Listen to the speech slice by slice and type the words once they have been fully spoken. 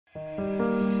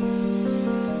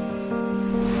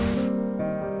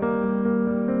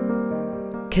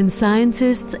Can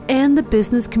scientists and the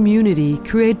business community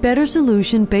create better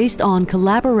solutions based on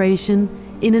collaboration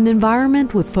in an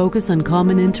environment with focus on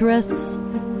common interests?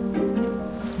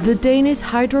 The Danish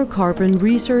Hydrocarbon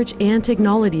Research and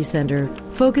Technology Center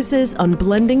focuses on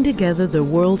blending together the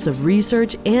worlds of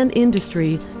research and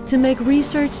industry to make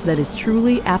research that is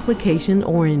truly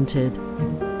application-oriented.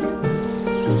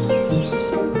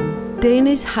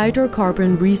 Danish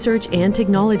Hydrocarbon Research and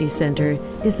Technology Center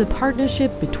is a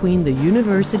partnership between the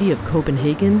University of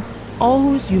Copenhagen,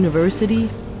 Aarhus University,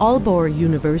 Aalborg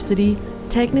University,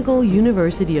 Technical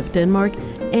University of Denmark,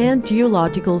 and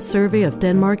Geological Survey of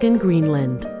Denmark and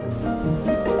Greenland.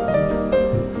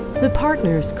 The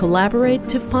partners collaborate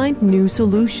to find new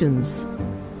solutions.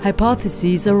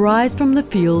 Hypotheses arise from the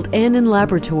field and in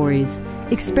laboratories.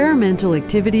 Experimental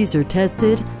activities are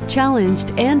tested,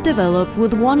 challenged, and developed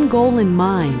with one goal in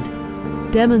mind: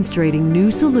 demonstrating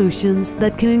new solutions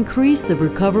that can increase the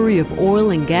recovery of oil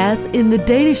and gas in the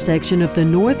Danish section of the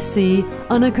North Sea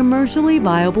on a commercially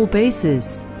viable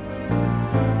basis.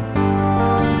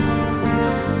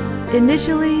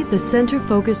 Initially, the center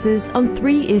focuses on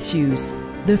 3 issues.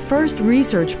 The first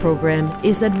research program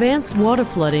is advanced water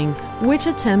flooding, which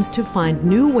attempts to find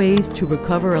new ways to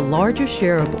recover a larger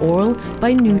share of oil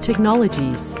by new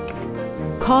technologies.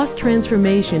 Cost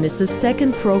transformation is the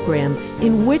second program,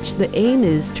 in which the aim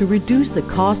is to reduce the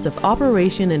cost of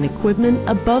operation and equipment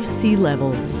above sea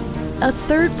level. A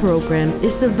third program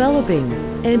is developing,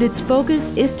 and its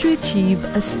focus is to achieve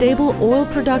a stable oil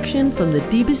production from the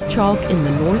deepest chalk in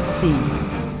the North Sea.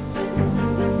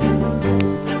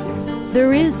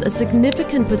 There is a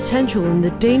significant potential in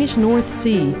the Danish North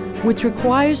Sea, which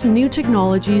requires new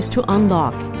technologies to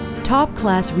unlock.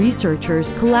 Top-class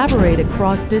researchers collaborate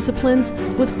across disciplines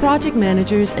with project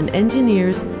managers and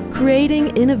engineers, creating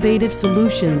innovative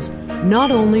solutions,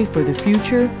 not only for the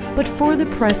future, but for the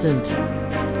present.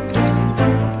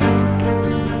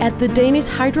 At the Danish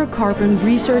Hydrocarbon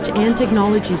Research and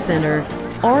Technology Center,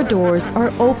 our doors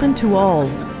are open to all,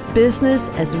 business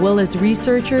as well as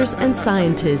researchers and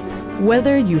scientists,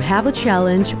 whether you have a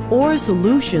challenge or a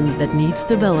solution that needs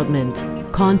development.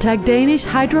 Contact Danish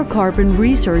Hydrocarbon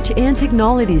Research and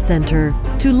Technology Center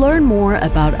to learn more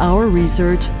about our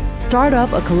research, start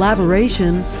up a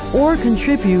collaboration, or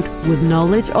contribute with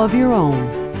knowledge of your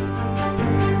own.